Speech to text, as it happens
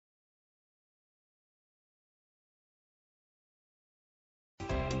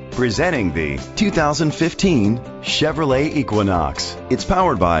Presenting the 2015 Chevrolet Equinox. It's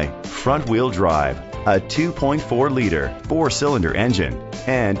powered by front-wheel drive, a 2.4-liter four-cylinder engine,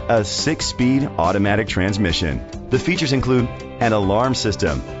 and a 6-speed automatic transmission. The features include an alarm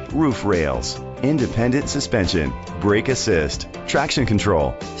system, roof rails, independent suspension, brake assist, traction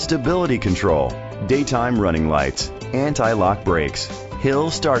control, stability control, daytime running lights, anti-lock brakes, hill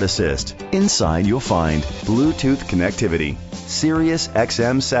start assist. Inside you'll find Bluetooth connectivity, Sirius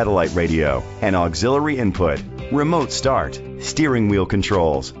XM satellite radio, and auxiliary input, remote start, steering wheel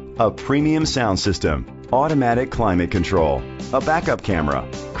controls, a premium sound system, automatic climate control, a backup camera,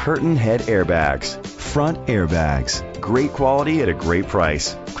 curtain head airbags, front airbags. Great quality at a great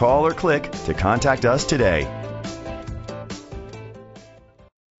price. Call or click to contact us today.